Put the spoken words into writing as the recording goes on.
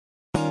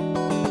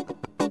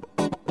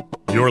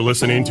You're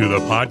listening to the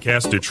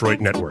Podcast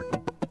Detroit Network.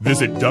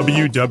 Visit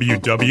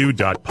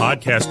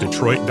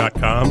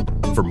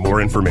www.podcastdetroit.com for more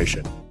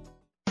information.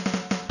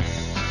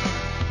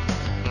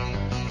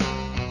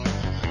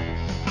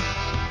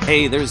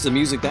 Hey, there's the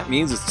music. That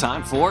means it's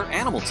time for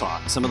Animal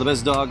Talk. Some of the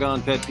best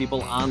doggone pet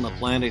people on the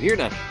planet here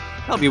to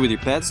help you with your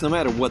pets, no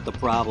matter what the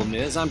problem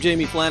is. I'm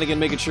Jamie Flanagan,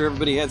 making sure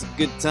everybody has a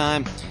good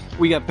time.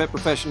 We got pet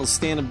professionals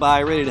standing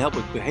by, ready to help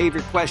with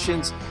behavior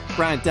questions.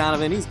 Brian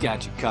Donovan, he's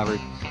got you covered.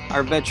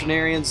 Our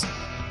veterinarians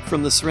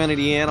from the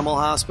Serenity Animal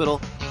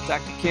Hospital,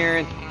 Dr.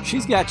 Karen,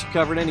 she's got you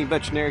covered. Any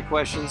veterinary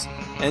questions?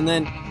 And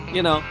then,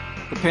 you know,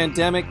 the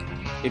pandemic,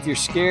 if you're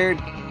scared,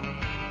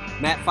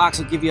 Matt Fox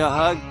will give you a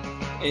hug.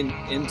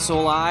 And so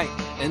will I.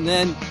 And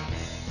then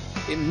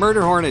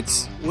murder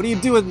hornets. What do you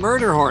do with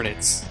murder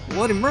hornets?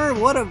 What a murder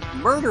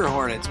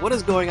hornets? What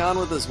is going on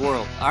with this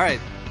world? All right,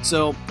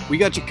 so we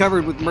got you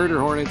covered with murder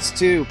hornets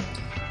too.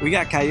 We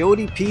got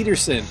Coyote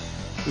Peterson.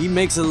 He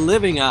makes a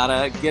living out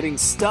of getting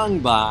stung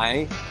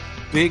by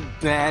big,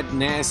 bad,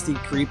 nasty,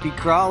 creepy,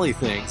 crawly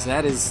things.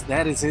 That is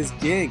his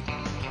gig.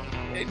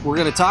 We're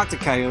going to talk to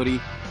Coyote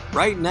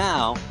right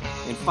now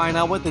and find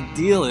out what the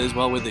deal is.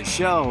 Well, with his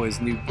show, his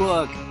new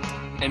book,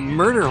 and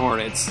murder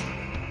hornets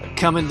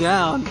coming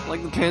down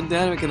like the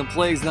pandemic and the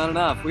plague's not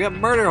enough. We got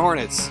murder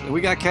hornets, and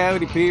we got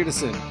Coyote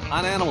Peterson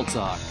on Animal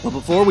Talk. But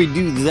before we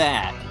do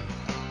that,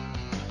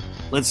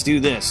 let's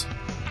do this.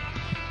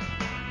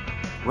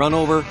 Run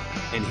over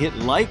and hit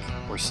like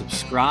or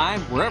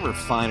subscribe wherever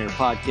finer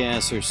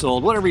podcasts are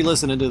sold. Whatever you're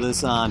listening to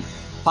this on,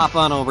 pop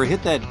on over,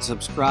 hit that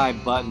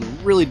subscribe button.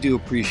 Really do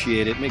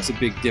appreciate it. Makes a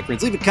big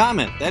difference. Leave a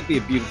comment. That'd be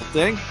a beautiful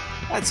thing.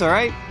 That's all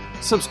right.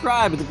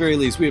 Subscribe at the very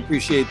least. We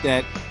appreciate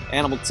that.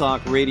 Animal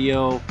Talk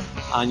Radio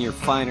on your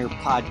finer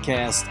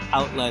podcast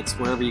outlets,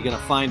 wherever you're going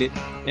to find it.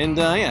 And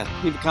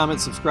leave a comment,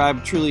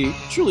 subscribe. Truly,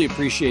 truly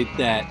appreciate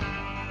that.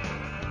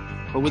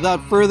 But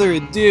without further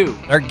ado,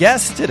 our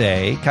guest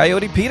today,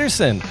 Coyote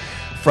Peterson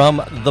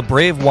from The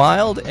Brave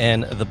Wild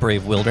and The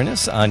Brave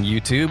Wilderness on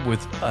YouTube,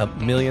 with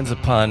millions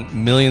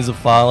upon millions of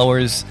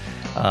followers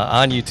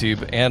on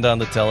YouTube and on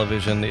the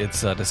television.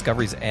 It's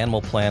Discovery's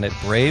Animal Planet,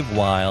 Brave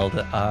Wild.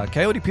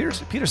 Coyote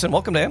Peterson,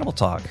 welcome to Animal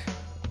Talk.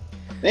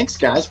 Thanks,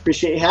 guys.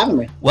 Appreciate you having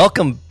me.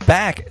 Welcome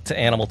back to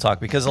Animal Talk,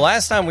 because the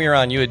last time we were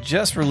on, you had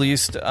just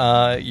released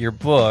your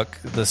book,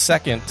 the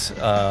second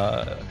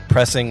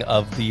pressing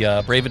of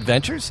the Brave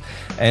Adventures,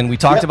 and we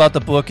talked about the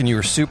book, and you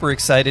were super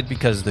excited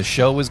because the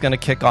show was going to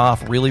kick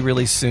off really,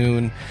 really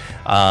soon.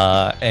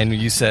 And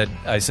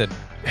I said,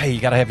 hey,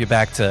 you got to have you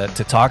back to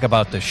talk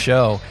about the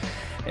show.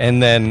 And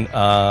then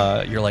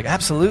you're like,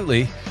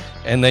 absolutely.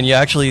 And then you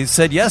actually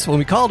said yes when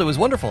we called. It was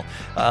wonderful.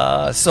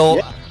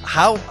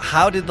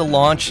 How did the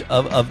launch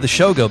of the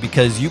show go?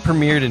 Because you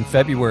premiered in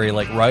February,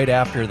 like right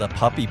after the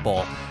Puppy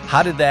Bowl.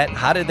 How did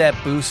that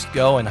boost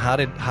go, and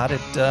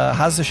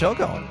how's the show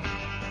going?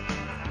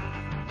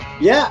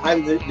 Yeah,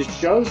 the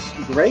show's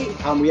great.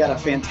 We had a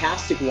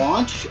fantastic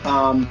launch.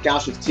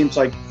 Gosh, it seems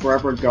like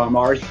forever ago. I'm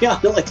already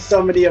on like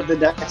so many of the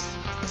next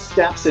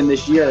steps in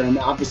this year, and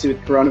obviously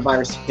with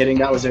coronavirus hitting,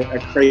 that was a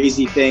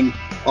crazy thing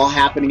all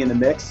happening in the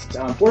mix.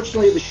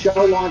 Unfortunately, the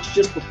show launched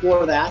just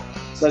before that,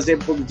 so I was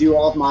able to do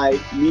all of my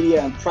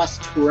media and press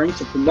touring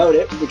to promote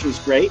it, which was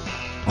great.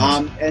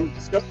 And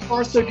so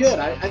far, so good.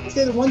 I'd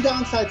say the one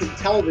downside to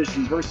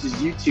television versus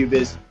YouTube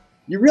is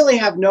you really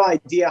have no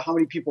idea how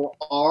many people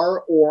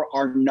are or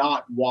are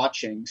not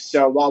watching.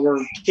 So while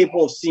we're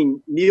capable of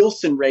seeing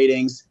Nielsen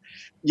ratings,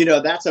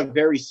 that's a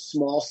very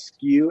small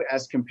skew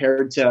as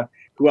compared to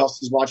who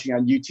else is watching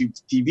on YouTube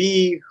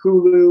TV,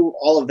 Hulu,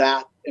 all of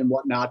that and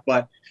whatnot.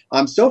 But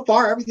so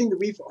far, everything that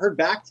we've heard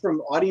back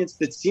from audience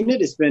that's seen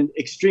it has been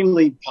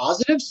extremely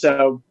positive.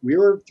 So we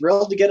were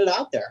thrilled to get it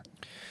out there.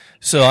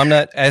 So I'm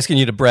not asking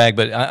you to brag,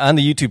 but on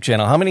the YouTube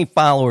channel, how many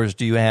followers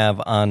do you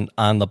have on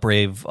the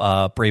Brave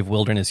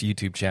Wilderness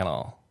YouTube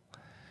channel?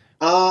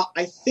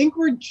 I think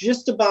we're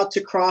just about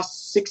to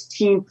cross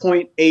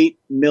 16.8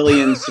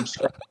 million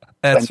subscribers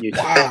on YouTube.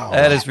 Wow.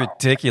 That is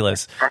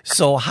ridiculous.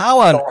 So how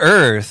on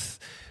earth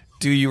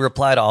do you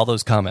reply to all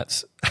those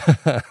comments?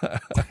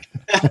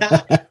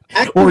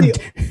 Or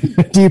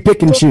do you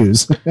pick and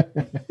choose?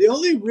 The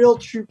only real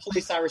true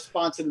place I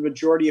respond to the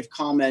majority of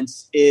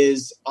comments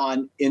is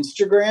on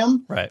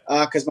Instagram. Right.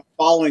 Because my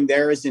following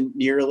there isn't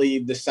nearly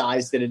the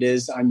size that it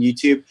is on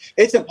YouTube.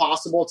 It's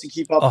impossible to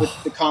keep up with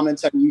the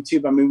comments on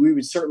YouTube. I mean, we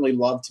would certainly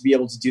love to be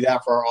able to do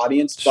that for our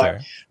audience. Sure.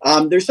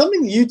 But there's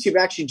something that YouTube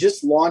actually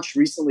just launched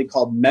recently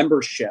called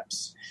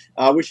memberships.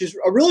 Which is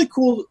a really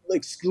cool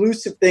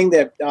exclusive thing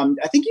that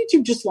I think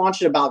YouTube just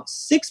launched it about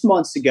 6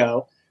 months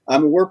ago.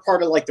 We're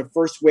part of like the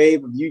first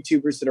wave of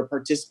YouTubers that are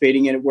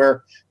participating in it,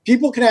 where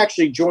people can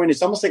actually join.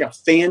 It's almost like a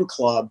fan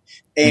club.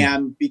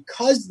 And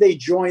because they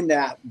join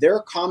that,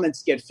 their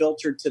comments get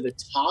filtered to the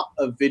top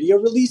of video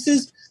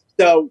releases.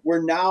 So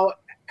we're now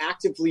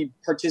actively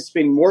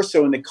participating more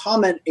so in the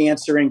comment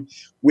answering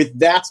with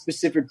that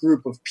specific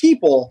group of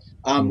people,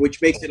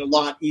 which makes it a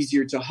lot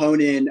easier to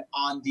hone in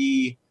on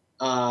the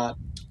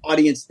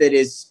audience that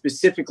is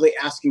specifically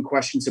asking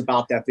questions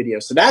about that video.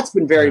 So that's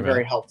been very,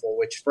 very helpful,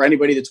 which for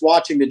anybody that's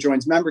watching that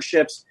joins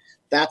memberships,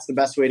 that's the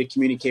best way to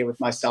communicate with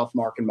myself,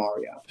 Mark, and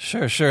Mario.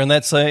 Sure. And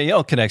that's,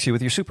 connects you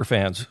with your super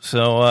fans.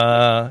 So,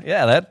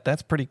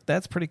 that's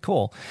pretty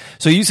cool.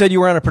 So you said you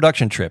were on a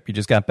production trip. You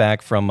just got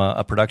back from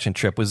a production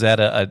trip. Was that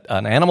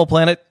an Animal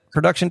Planet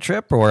production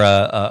trip or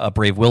a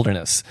Brave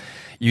Wilderness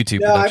YouTube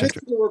production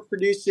trip? Everything we're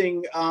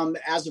producing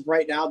as of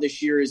right now this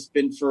year has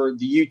been for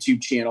the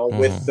YouTube channel.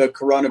 With the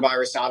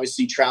coronavirus,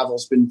 obviously travel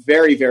has been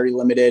very, very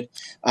limited.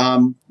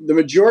 The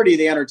majority of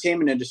the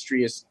entertainment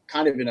industry is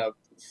kind of in a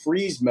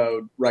freeze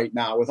mode right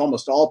now with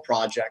almost all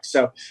projects.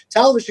 So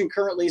television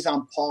currently is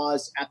on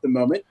pause at the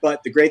moment,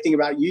 but the great thing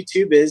about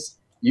YouTube is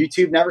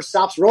YouTube never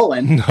stops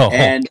rolling,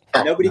 and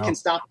nobody can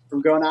stop it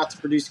from going out to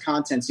produce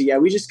content. So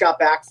we just got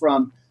back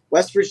from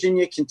West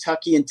Virginia,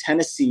 Kentucky, and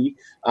Tennessee,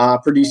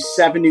 produced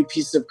 7 new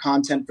pieces of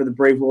content for the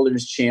Brave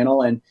Wilderness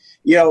channel. And,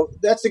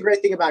 that's the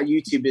great thing about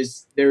YouTube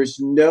is there's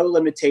no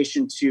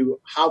limitation to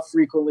how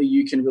frequently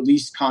you can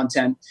release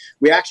content.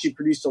 We actually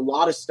produced a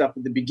lot of stuff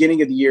at the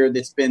beginning of the year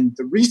that's been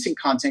the recent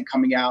content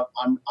coming out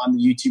on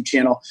the YouTube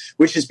channel,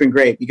 which has been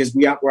great because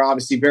we're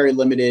obviously very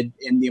limited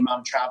in the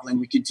amount of traveling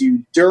we could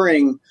do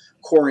during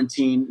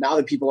quarantine. Now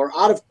that people are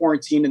out of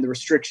quarantine and the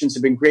restrictions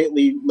have been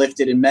greatly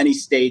lifted in many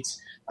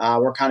states,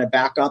 we're kind of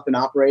back up and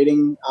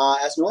operating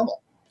as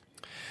normal.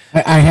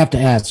 I have to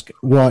ask,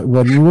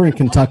 when you were in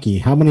Kentucky,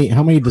 how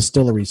many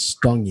distilleries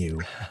stung you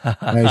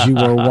as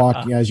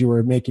you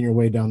were making your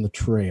way down the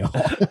trail?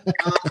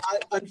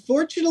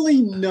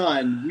 Unfortunately,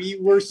 none. We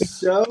were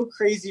so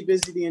crazy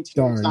busy the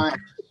entire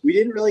time. We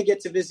didn't really get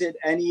to visit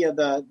any of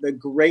the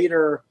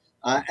greater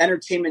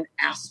entertainment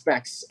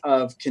aspects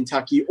of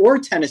Kentucky or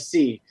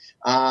Tennessee.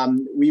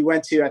 We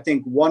went to, I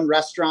think, one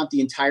restaurant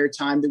the entire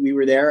time that we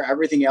were there.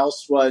 Everything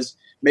else was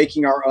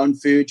making our own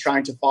food,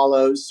 trying to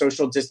follow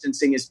social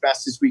distancing as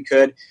best as we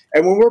could.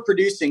 And when we're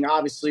producing,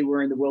 obviously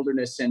we're in the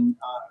wilderness and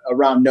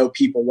around no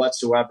people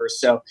whatsoever.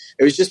 So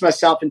it was just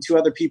myself and 2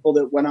 other people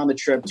that went on the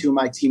trip, 2 of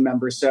my team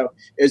members. So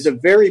it was a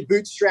very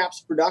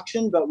bootstraps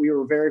production, but we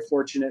were very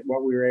fortunate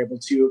what we were able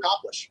to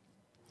accomplish.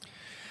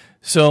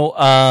 So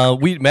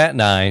Matt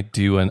and I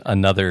do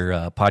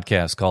another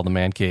podcast called The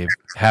Man Cave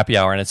Happy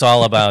Hour, and it's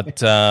all about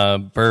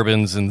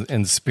bourbons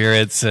and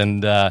spirits,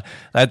 and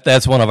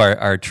that's one of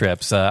our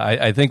trips.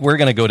 I think we're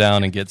going to go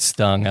down and get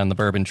stung on the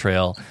bourbon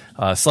trail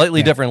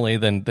slightly differently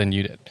than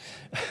you did.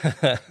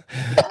 But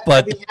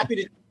I'd be happy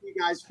to you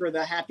guys for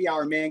the happy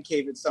hour man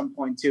cave at some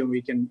point too.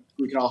 We can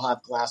all have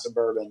a glass of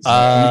bourbon.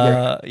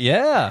 So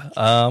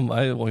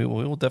we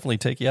will definitely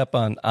take you up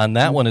on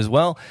that one as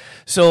well.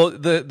 So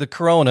the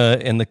Corona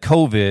and the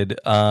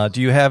COVID,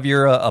 do you have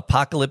your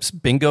apocalypse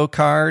bingo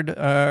card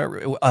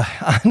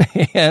on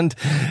hand?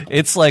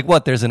 It's like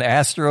what? There's an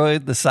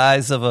asteroid the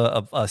size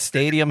of a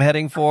stadium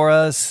heading for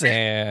us,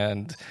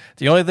 and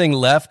the only thing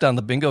left on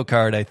the bingo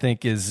card, I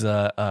think, is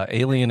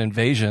alien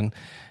invasion.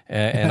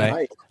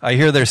 And I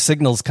hear there's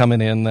signals coming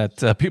in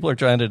that people are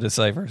trying to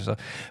decipher. So,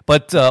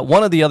 but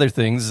one of the other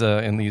things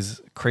in these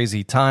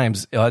crazy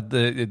times,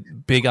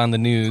 big on the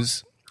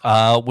news,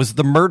 was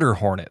the murder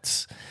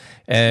hornets.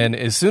 And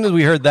as soon as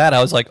we heard that,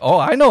 I was like, oh,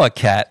 I know a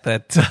cat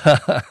that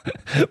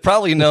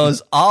probably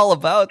knows all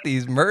about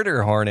these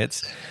murder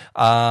hornets.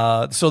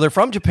 So they're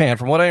from Japan.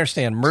 From what I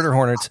understand, murder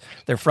hornets,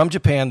 they're from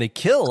Japan. They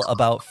kill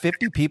about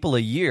 50 people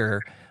a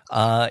year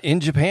in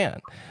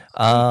Japan.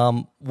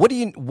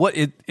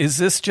 Is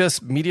this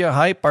just media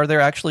hype? Are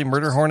there actually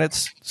murder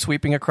hornets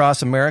sweeping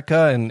across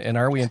America, and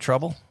are we in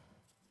trouble?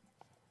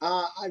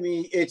 I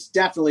mean, it's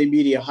definitely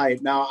media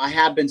hype. Now, I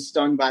have been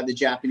stung by the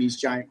Japanese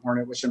giant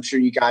hornet, which I'm sure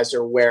you guys are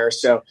aware.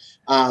 So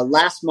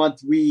last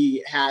month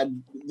we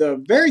had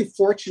the very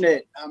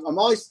fortunate, I'm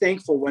always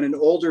thankful when an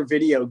older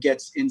video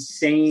gets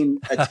insane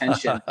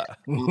attention.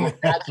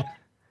 That,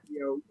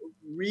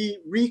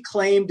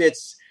 reclaimed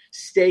its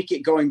stake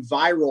at going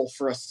viral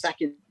for a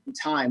second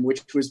time,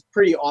 which was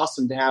pretty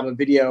awesome to have a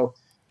video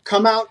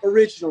come out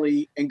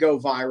originally and go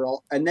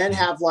viral, and then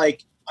have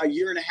like a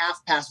year and a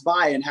half pass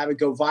by and have it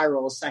go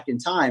viral a second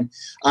time.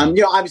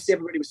 Obviously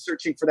everybody was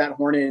searching for that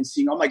hornet and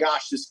seeing, oh my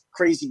gosh, this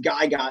crazy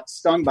guy got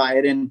stung by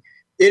it. And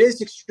it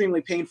is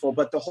extremely painful,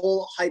 but the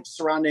whole hype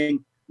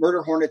surrounding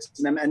murder hornets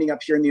and them ending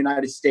up here in the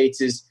United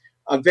States is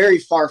a very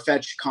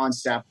far-fetched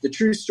concept. The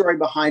true story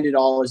behind it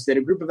all is that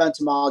a group of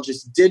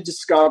entomologists did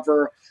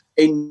discover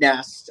a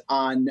nest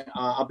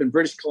up in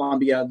British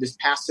Columbia this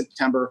past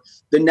September.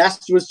 The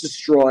nest was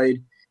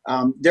destroyed.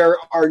 There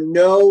are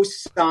no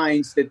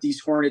signs that these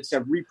hornets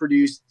have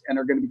reproduced and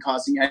are going to be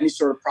causing any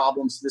sort of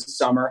problems this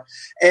summer.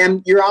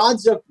 And your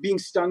odds of being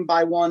stung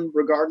by one,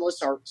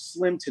 regardless, are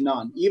slim to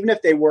none. Even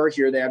if they were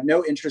here, they have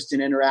no interest in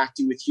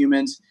interacting with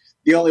humans.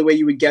 The only way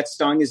you would get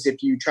stung is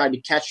if you tried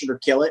to catch it or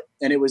kill it,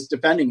 and it was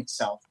defending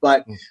itself.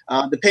 But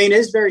the pain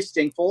is very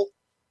stingful.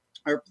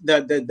 Or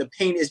the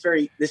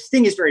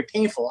sting is very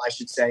painful, I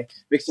should say,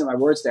 mixing my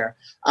words there.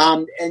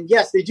 And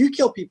yes, they do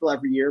kill people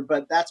every year,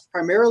 but that's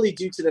primarily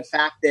due to the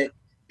fact that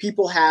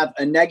people have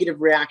a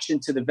negative reaction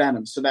to the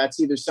venom. So that's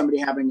either somebody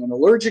having an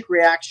allergic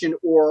reaction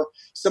or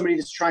somebody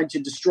that's trying to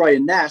destroy a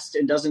nest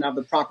and doesn't have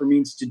the proper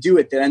means to do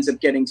it, that ends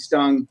up getting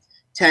stung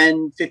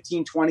 10,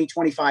 15, 20,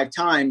 25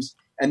 times.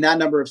 And that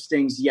number of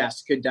stings,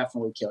 yes, could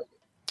definitely kill you.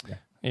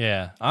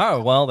 Yeah.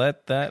 Oh, well,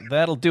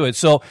 that'll do it.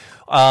 So,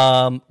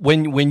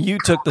 when you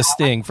took the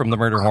sting from the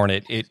murder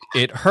hornet,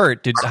 it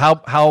hurt.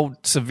 How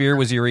severe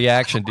was your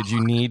reaction? Did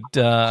you need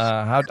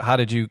how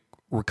did you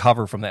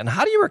recover from that? And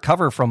how do you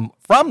recover from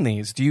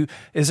these?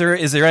 Is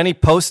there any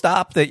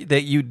post-op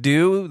that you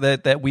do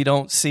that we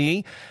don't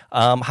see?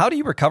 How do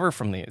you recover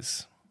from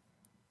these?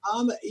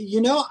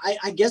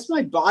 I guess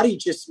my body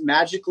just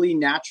magically,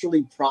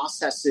 naturally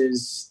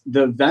processes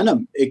the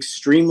venom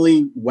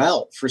extremely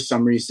well for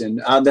some reason.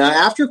 The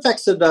after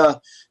effects of the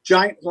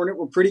giant hornet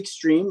were pretty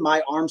extreme.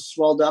 My arm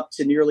swelled up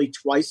to nearly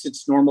twice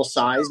its normal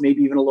size,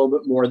 maybe even a little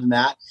bit more than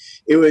that.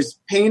 It was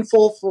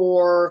painful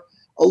for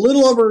a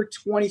little over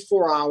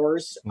 24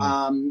 hours.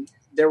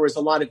 There was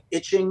a lot of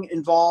itching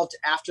involved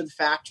after the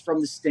fact from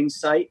the sting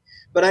site,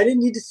 but I didn't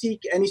need to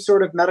seek any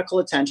sort of medical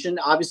attention.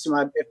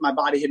 Obviously, if my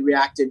body had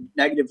reacted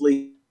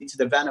negatively to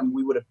the venom,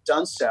 we would have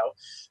done so.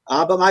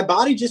 But my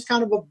body just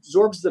kind of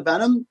absorbs the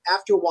venom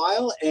after a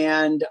while,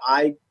 and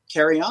I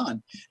carry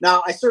on.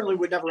 Now, I certainly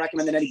would never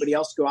recommend that anybody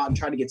else go out and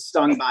try to get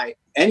stung by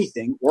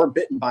anything or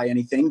bitten by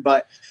anything,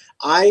 but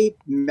I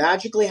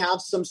magically have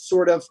some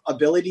sort of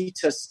ability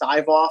to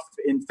stave off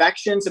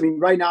infections. I mean,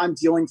 right now I'm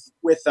dealing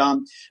with,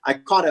 I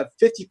caught a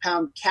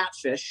 50-pound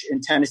catfish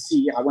in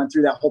Tennessee. I went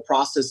through that whole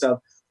process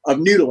of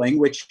noodling,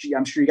 which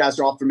I'm sure you guys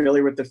are all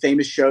familiar with, the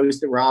famous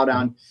shows that were out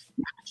on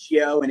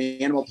Geo and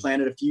Animal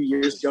Planet a few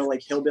years ago,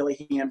 like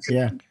Hillbilly Hams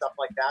and stuff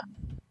like that.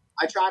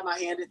 I tried my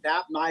hand at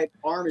that. My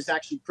arm is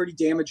actually pretty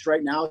damaged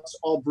right now. It's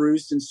all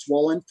bruised and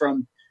swollen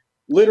from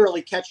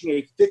literally catching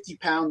a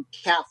 50-pound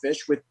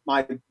catfish with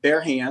my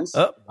bare hands.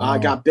 I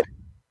got bit. It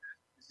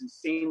was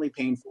insanely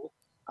painful.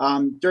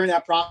 During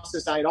that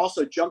process, I had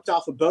also jumped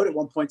off a boat at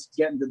one point to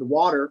get into the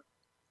water,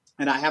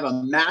 and I have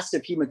a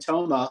massive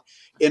hematoma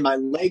in my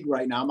leg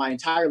right now. My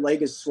entire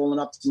leg is swollen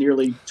up to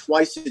nearly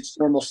twice its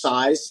normal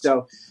size.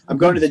 So I'm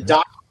going to the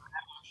doctor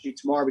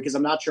tomorrow because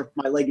I'm not sure if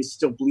my leg is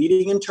still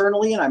bleeding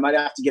internally and I might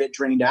have to get it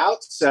drained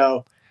out.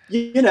 So,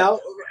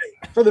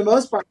 for the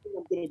most part, I think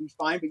I'm going to be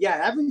fine. But yeah,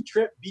 every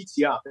trip beats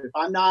you up. If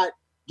I'm not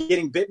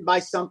getting bitten by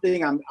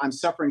something, I'm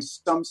suffering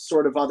some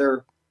sort of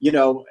other,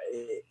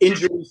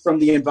 injury from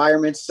the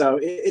environment. So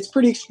it's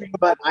pretty extreme,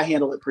 but I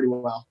handle it pretty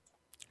well.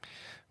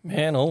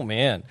 Man, oh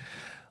man.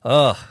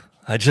 I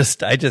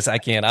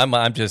can't. I'm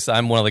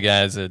one of the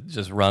guys that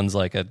just runs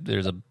like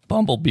there's a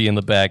bumblebee in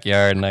the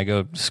backyard and I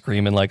go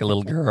screaming like a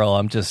little girl.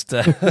 I just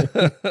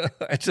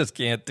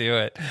can't do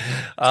it.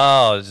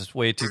 Oh, it's just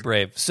way too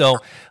brave. So,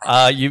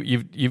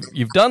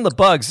 you've done the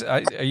bugs.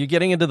 Are you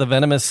getting into the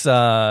venomous,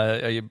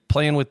 are you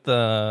playing with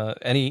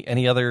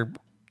any other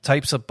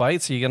types of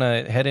bites? Are you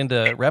going to head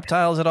into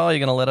reptiles at all? Are you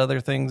going to let other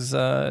things,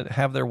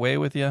 have their way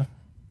with you?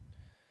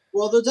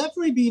 Well, there'll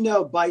definitely be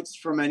no bites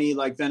from any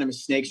like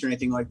venomous snakes or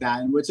anything like that.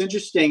 And what's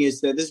interesting is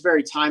that this is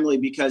very timely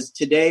because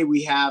today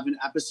we have an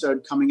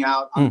episode coming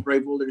out on the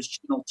Brave Wilderness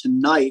channel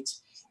tonight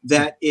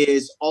that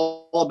is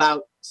all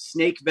about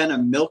snake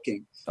venom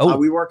milking.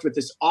 We worked with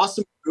this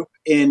awesome group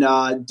in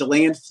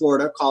DeLand,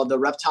 Florida called the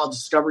Reptile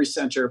Discovery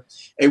Center,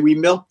 and we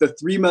milked the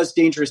 3 most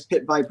dangerous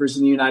pit vipers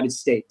in the United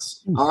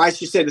States. I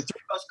should say the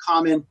 3 most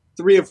common,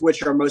 3 of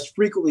which are most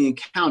frequently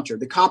encountered: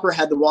 the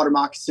copperhead, the water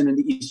moccasin, and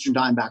the eastern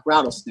diamondback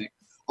rattlesnake,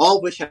 all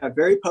of which have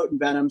very potent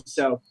venom.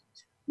 So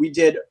we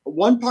did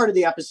one part of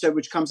the episode,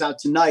 which comes out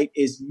tonight,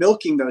 is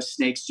milking those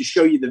snakes to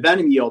show you the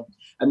venom yield.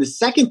 And the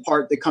second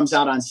part that comes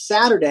out on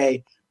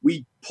Saturday,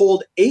 we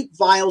pulled 8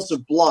 vials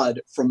of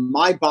blood from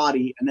my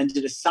body and then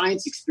did a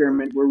science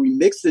experiment where we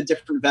mixed the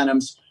different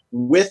venoms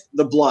with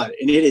the blood.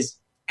 And it is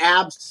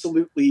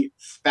absolutely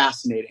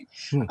fascinating.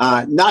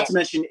 Not to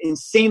mention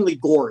insanely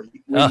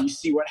gory when you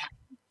see what happens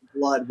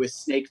blood with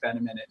snake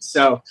venom in it.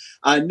 So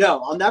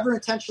no, I'll never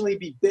intentionally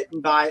be bitten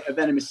by a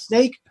venomous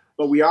snake,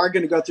 but we are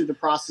going to go through the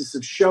process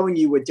of showing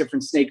you what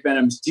different snake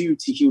venoms do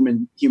to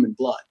human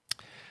blood.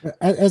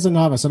 As a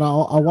novice, and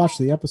I'll watch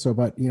the episode,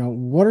 but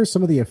what are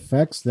some of the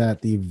effects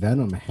that the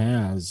venom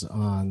has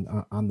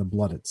on the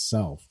blood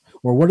itself?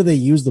 Or what do they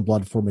use the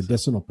blood for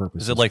medicinal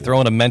purposes? Is it like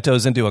throwing a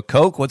Mentos into a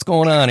Coke? What's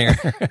going on here?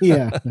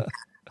 Yeah.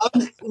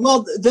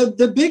 Well,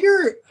 the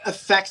bigger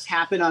effects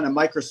happen on a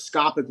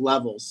microscopic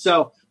level.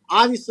 So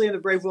obviously, on the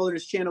Brave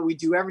Wilderness channel, we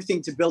do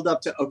everything to build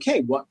up to,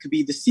 okay, what could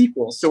be the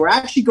sequel? So we're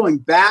actually going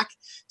back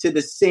to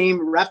the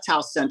same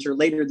reptile center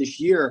later this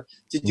year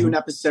to do an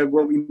episode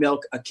where we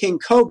milk a king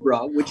cobra,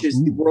 which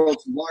is the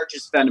world's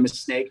largest venomous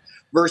snake,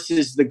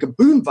 versus the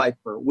gaboon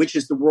viper, which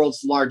is the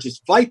world's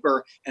largest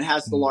viper and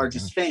has the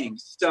largest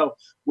fangs. So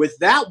with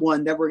that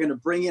one, then we're going to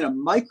bring in a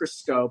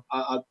microscope,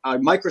 a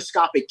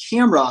microscopic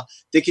camera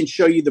that can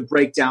show you the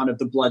breakdown of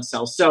the blood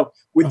cells. So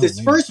with this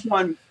first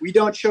one, we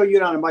don't show you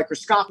it on a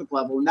microscopic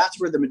level, and that's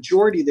where the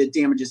majority of the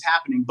damage is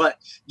happening. But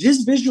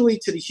just visually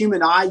to the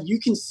human eye, you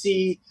can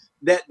see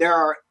that there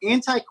are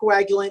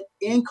anticoagulant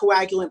and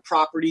coagulant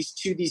properties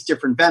to these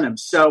different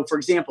venoms. So, for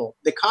example,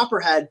 the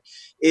copperhead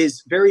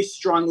is very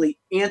strongly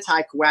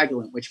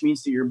anticoagulant, which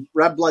means that your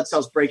red blood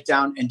cells break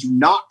down and do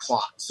not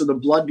clot. So the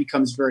blood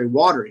becomes very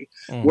watery.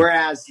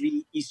 Whereas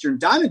the eastern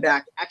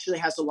diamondback actually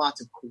has a lot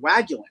of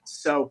coagulants.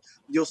 So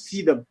you'll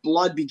see the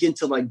blood begin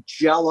to like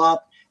gel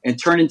up and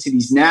turn into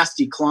these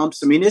nasty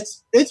clumps. I mean,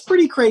 it's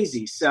pretty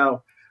crazy.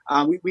 So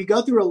we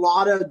go through a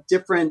lot of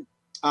different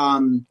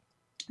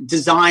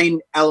design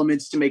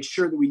elements to make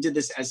sure that we did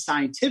this as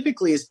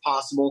scientifically as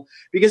possible,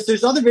 because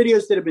there's other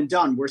videos that have been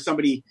done where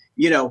somebody,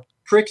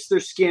 pricks their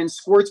skin,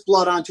 squirts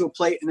blood onto a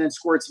plate, and then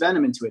squirts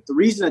venom into it. The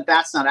reason that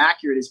that's not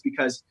accurate is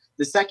because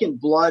the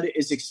second blood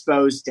is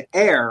exposed to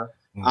air,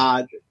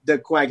 the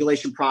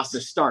coagulation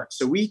process starts.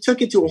 So we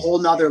took it to a whole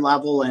nother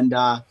level, and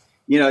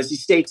as you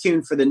stay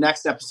tuned for the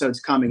next episodes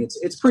coming,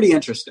 it's pretty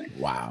interesting.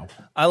 Wow.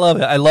 I love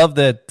it. I love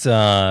that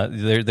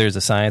there's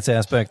a science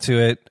aspect to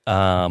it.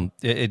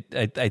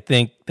 I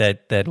think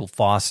that will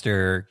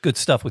foster good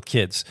stuff with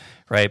kids,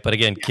 right? But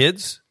again,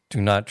 kids, do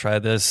not try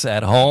this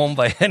at home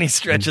by any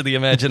stretch of the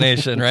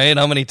imagination, right?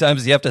 How many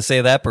times do you have to say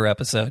that per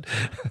episode?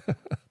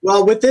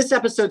 Well, with this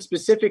episode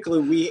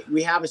specifically,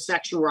 we have a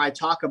section where I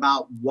talk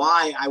about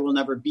why I will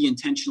never be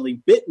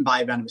intentionally bitten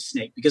by a venomous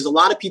snake, because a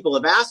lot of people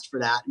have asked for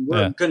that, and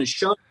we're going to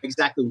show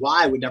exactly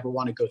why I would never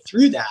want to go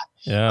through that.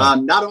 Yeah.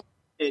 Not only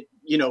it,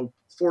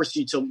 force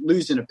you to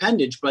lose an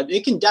appendage, but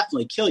it can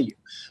definitely kill you.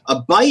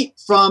 A bite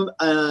from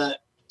a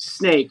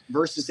snake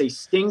versus a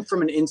sting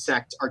from an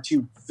insect are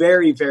two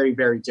very, very,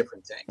 very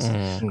different things.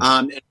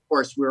 And of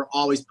course, we're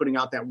always putting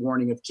out that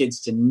warning of kids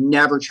to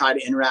never try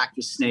to interact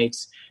with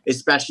snakes,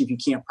 especially if you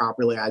can't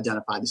properly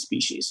identify the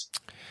species.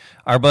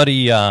 Our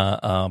buddy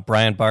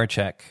Brian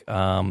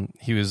Barczyk,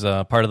 he was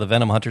part of the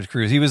Venom Hunters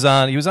cruise. He was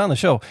on the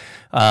show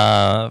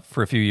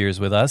for a few years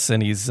with us,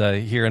 and he's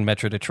here in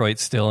Metro Detroit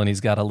still, and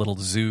he's got a little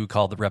zoo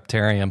called the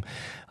Reptarium.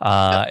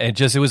 And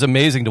it was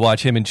amazing to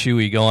watch him and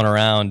Chewy going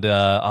around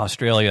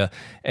Australia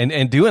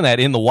and doing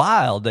that in the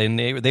wild. And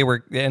they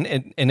were doing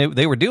it,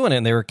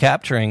 and they were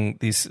capturing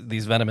these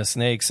venomous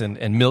snakes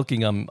and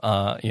milking them,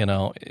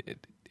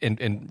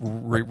 and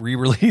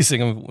re-releasing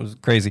them. Was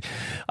crazy.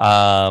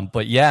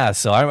 But yeah,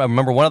 so I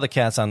remember one of the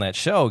cats on that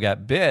show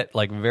got bit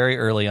like very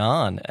early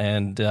on,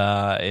 and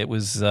it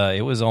was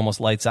almost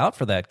lights out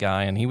for that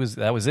guy, and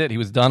that was it. He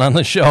was done on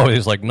the show. He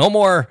was like, no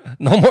more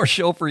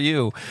show for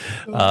you.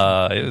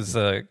 It was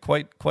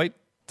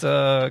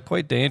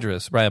quite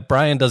dangerous.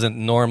 Brian doesn't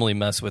normally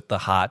mess with the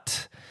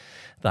hot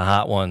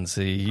ones.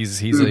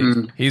 He's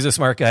a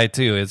smart guy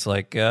too. It's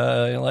like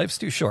life's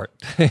too short.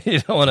 You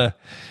don't want to.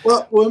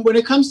 Well, when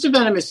it comes to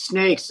venomous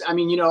snakes, I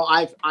mean,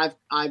 I've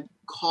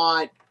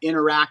caught,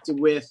 interacted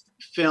with,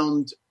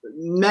 filmed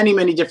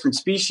many different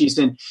species,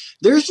 and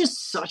there's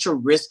just such a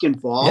risk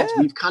involved.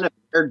 Yeah. We've kind of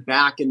pared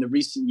back in the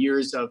recent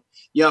years of,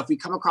 if we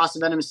come across a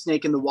venomous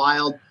snake in the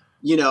wild,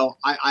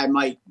 I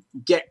might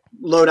get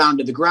low down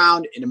to the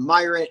ground and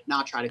admire it,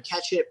 not try to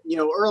catch it.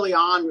 Early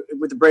on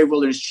with the Brave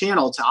Wilderness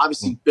channel, to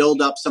obviously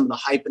build up some of the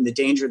hype and the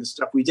danger of the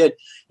stuff we did,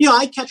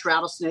 I'd catch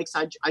rattlesnakes.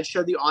 I'd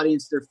show the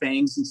audience their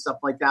fangs and stuff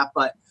like that.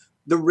 But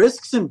the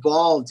risks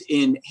involved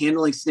in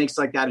handling snakes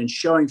like that and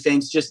showing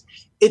fangs,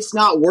 it's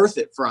not worth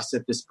it for us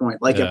at this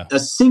point. Like a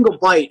single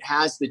bite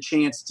has the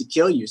chance to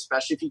kill you,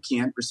 especially if you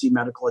can't receive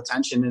medical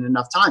attention in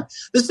enough time.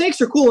 The snakes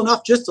are cool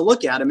enough just to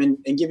look at them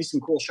and give you some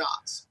cool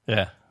shots.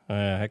 Yeah.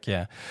 Heck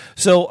yeah.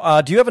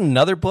 So do you have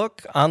another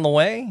book on the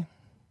way?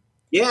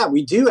 Yeah,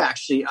 we do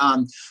actually.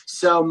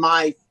 So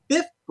my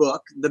fifth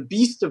book, The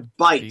Beast of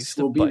Bites,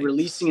 will be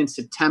releasing in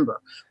September.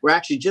 We're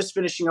actually just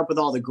finishing up with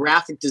all the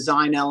graphic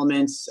design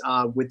elements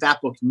with that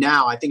book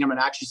now. I think I'm going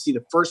to actually see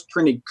the first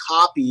printed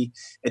copy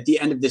at the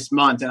end of this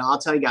month. And I'll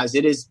tell you guys,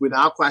 it is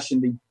without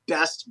question the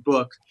best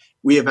book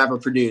we have ever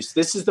produced.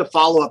 This is the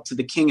follow-up to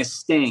The King of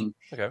Sting.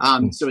 Okay.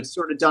 So it's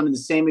sort of done in the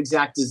same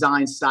exact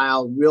design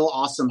style, real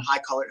awesome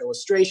high-color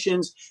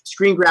illustrations,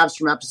 screen grabs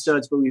from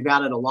episodes, but we've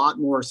added a lot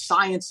more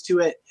science to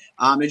it.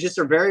 And just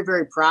are very,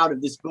 very proud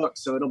of this book.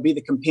 So it'll be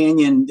the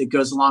companion that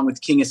goes along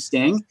with King of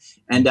Sting.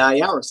 And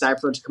we're excited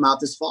for it to come out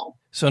this fall.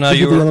 So now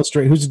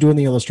who's doing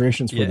the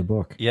illustrations for the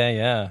book?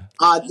 Yeah.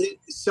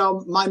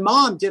 So my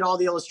mom did all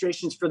the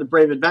illustrations for the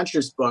Brave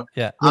Adventures book.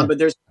 But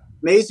there's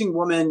amazing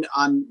woman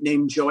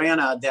named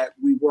Joanna that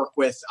we work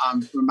with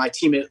from my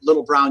team at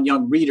Little Brown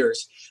Young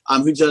Readers,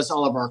 who does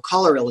all of our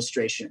color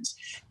illustrations.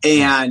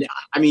 And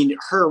I mean,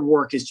 her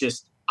work is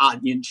just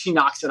she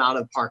knocks it out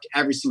of the park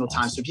every single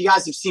time. So if you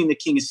guys have seen The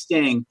King of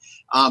Sting,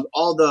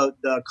 all the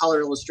color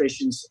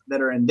illustrations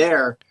that are in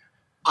there,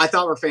 I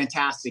thought were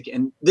fantastic.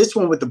 And this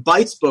one with the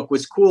Bites book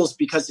was cool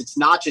because it's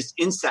not just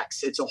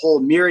insects. It's a whole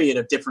myriad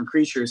of different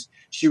creatures.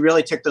 She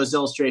really took those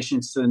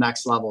illustrations to the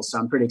next level. So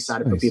I'm pretty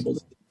excited for people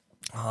to.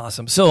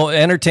 Awesome. So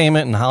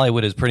entertainment in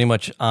Hollywood is pretty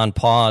much on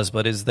pause,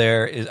 but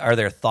are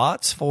there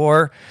thoughts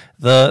for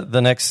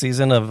the next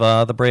season of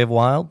The Brave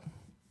Wild?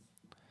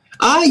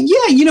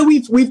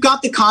 We've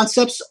got the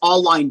concepts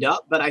all lined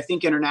up, but I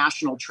think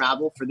international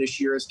travel for this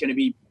year is going to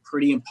be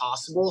pretty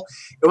impossible.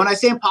 And when I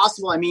say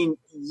impossible, I mean,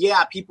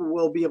 yeah, people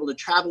will be able to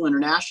travel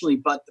internationally,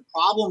 but the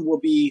problem will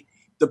be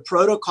the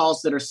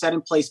protocols that are set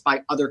in place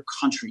by other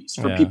countries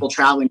for people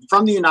traveling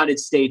from the United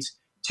States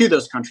to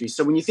those countries.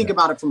 So when you think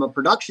about it from a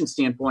production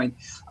standpoint,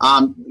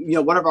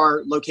 one of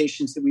our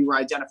locations that we were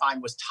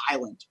identifying was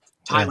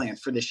Thailand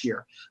for this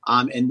year,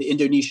 and the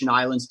Indonesian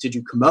islands to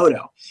do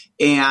Komodo.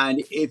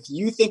 And if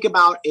you think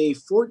about a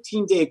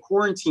 14-day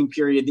quarantine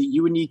period that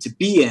you would need to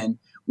be in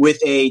with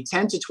a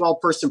 10 to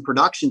 12 person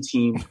production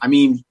team, I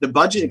mean, the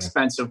budget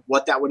expense of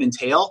what that would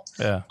entail,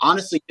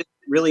 honestly, it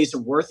really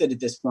isn't worth it at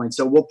this point.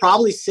 So we'll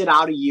probably sit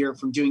out a year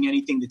from doing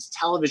anything that's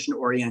television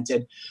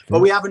oriented, but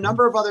we have a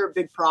number of other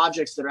big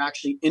projects that are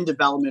actually in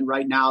development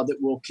right now that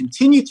will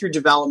continue through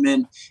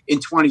development in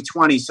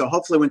 2020. So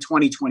hopefully when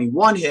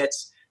 2021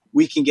 hits,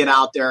 we can get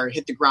out there,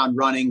 hit the ground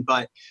running.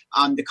 But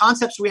the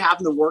concepts we have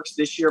in the works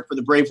this year for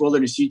the Brave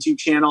Wilderness YouTube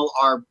channel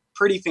are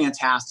pretty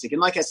fantastic.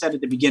 And like I said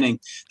at the beginning,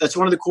 that's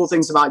one of the cool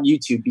things about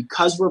YouTube.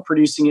 Because we're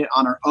producing it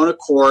on our own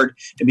accord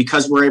and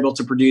because we're able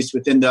to produce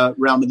within the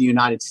realm of the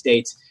United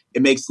States,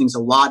 it makes things a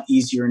lot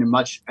easier and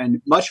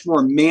much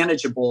more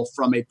manageable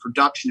from a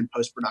production and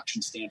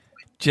post-production standpoint.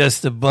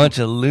 Just a bunch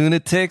of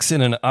lunatics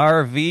in an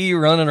RV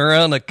running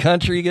around the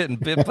country getting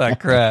bit by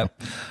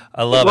crap.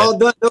 I love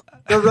it. Well,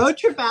 the road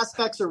trip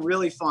aspects are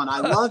really fun. I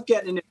love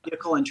getting in a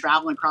vehicle and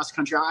traveling across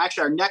country.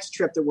 Actually, our next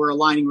trip that we're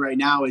aligning right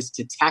now is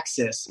to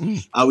Texas.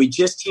 We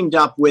just teamed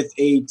up with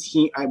a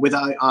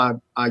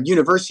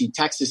university,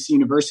 Texas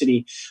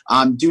University,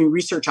 doing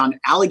research on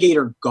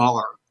alligator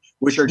gar,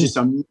 which are just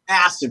a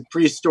massive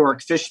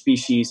prehistoric fish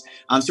species.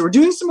 So we're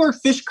doing some more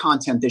fish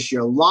content this year.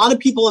 A lot of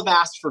people have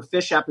asked for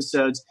fish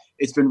episodes.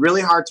 It's been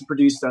really hard to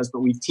produce those,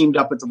 but we've teamed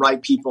up with the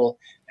right people,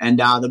 and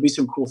there'll be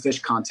some cool fish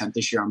content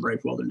this year on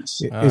Brave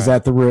Wilderness. Is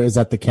that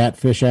the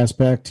catfish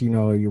aspect?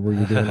 Were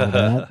you doing all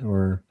that,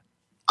 or?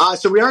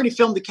 So we already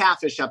filmed the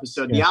catfish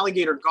episode. The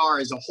alligator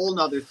gar is a whole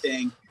nother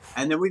thing.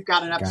 And then we've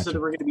got an episode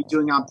that we're going to be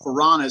doing on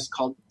piranhas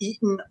called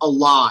Eaten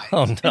Alive.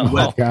 Oh, no.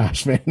 Well,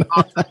 gosh, man.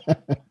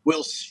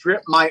 will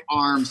strip my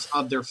arms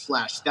of their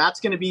flesh. That's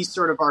going to be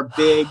sort of our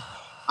big,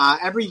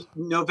 every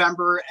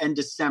November and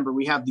December,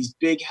 we have these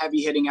big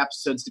heavy hitting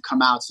episodes to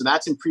come out. So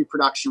that's in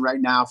pre-production right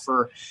now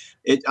for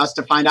us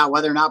to find out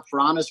whether or not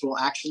piranhas will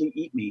actually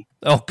eat me.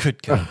 Oh,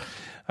 good God.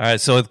 All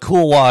right, so with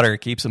cool water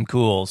keeps them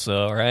cool.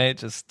 So, right,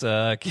 just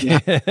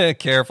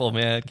careful,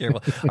 man,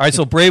 careful. All right,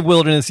 so Brave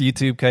Wilderness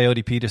YouTube,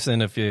 Coyote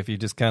Peterson. If you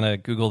just kind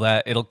of Google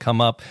that, it'll come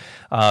up.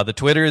 The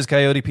Twitter is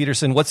Coyote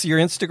Peterson. What's your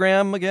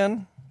Instagram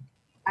again?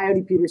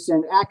 Coyote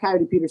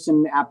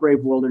Peterson, at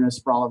Brave Wilderness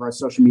for all of our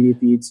social media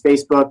feeds,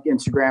 Facebook,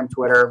 Instagram,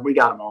 Twitter. We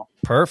got them all.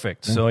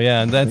 Perfect. So,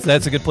 yeah, and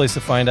that's a good place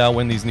to find out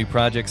when these new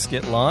projects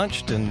get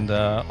launched. And,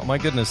 oh, my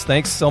goodness,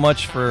 thanks so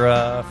much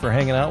for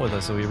hanging out with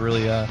us. So we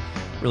really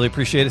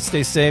appreciate it.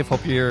 Stay safe.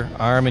 Hope your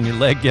arm and your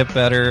leg get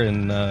better,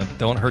 and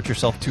don't hurt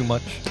yourself too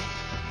much.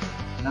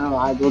 No,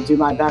 I will do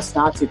my best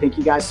not to. Thank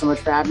you guys so much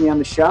for having me on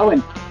the show,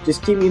 and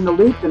just keep me in the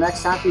loop. The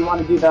next time we want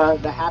to do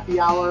the happy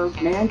hour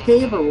man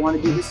cave or we want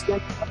to do this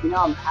skin,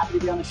 I'm happy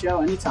to be on the show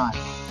anytime.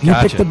 You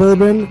pick the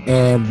bourbon,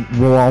 and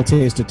we'll all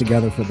taste it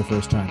together for the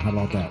first time. How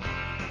about that?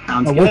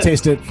 Sounds good. We'll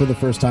taste it for the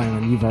first time,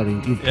 and you've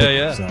picked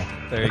it, so.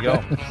 There you go.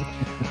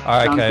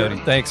 All right, Coyote.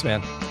 Good. Thanks,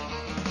 man.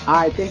 All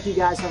right, thank you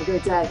guys. Have a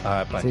great day. All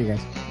right, bye. See you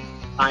guys.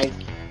 Bye.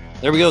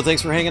 There we go.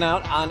 Thanks for hanging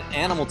out on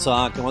Animal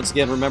Talk. And once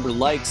again, remember,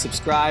 like,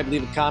 subscribe,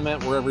 leave a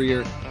comment wherever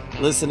you're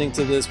listening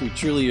to this. We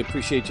truly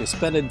appreciate you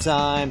spending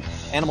time.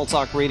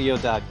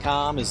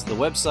 AnimalTalkRadio.com is the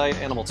website,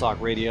 Animal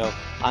Talk Radio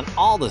on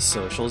all the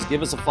socials.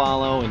 Give us a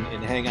follow and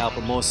hang out.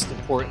 But most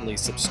importantly,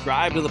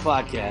 subscribe to the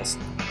podcast.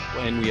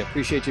 And we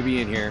appreciate you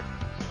being here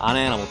on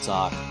Animal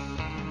Talk.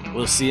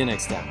 We'll see you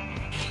next time.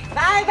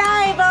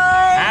 Bye-bye,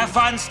 boys. Have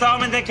fun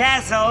storming the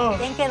castle.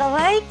 Think it'll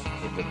work?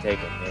 If it take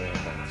a minute.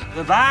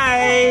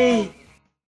 Goodbye.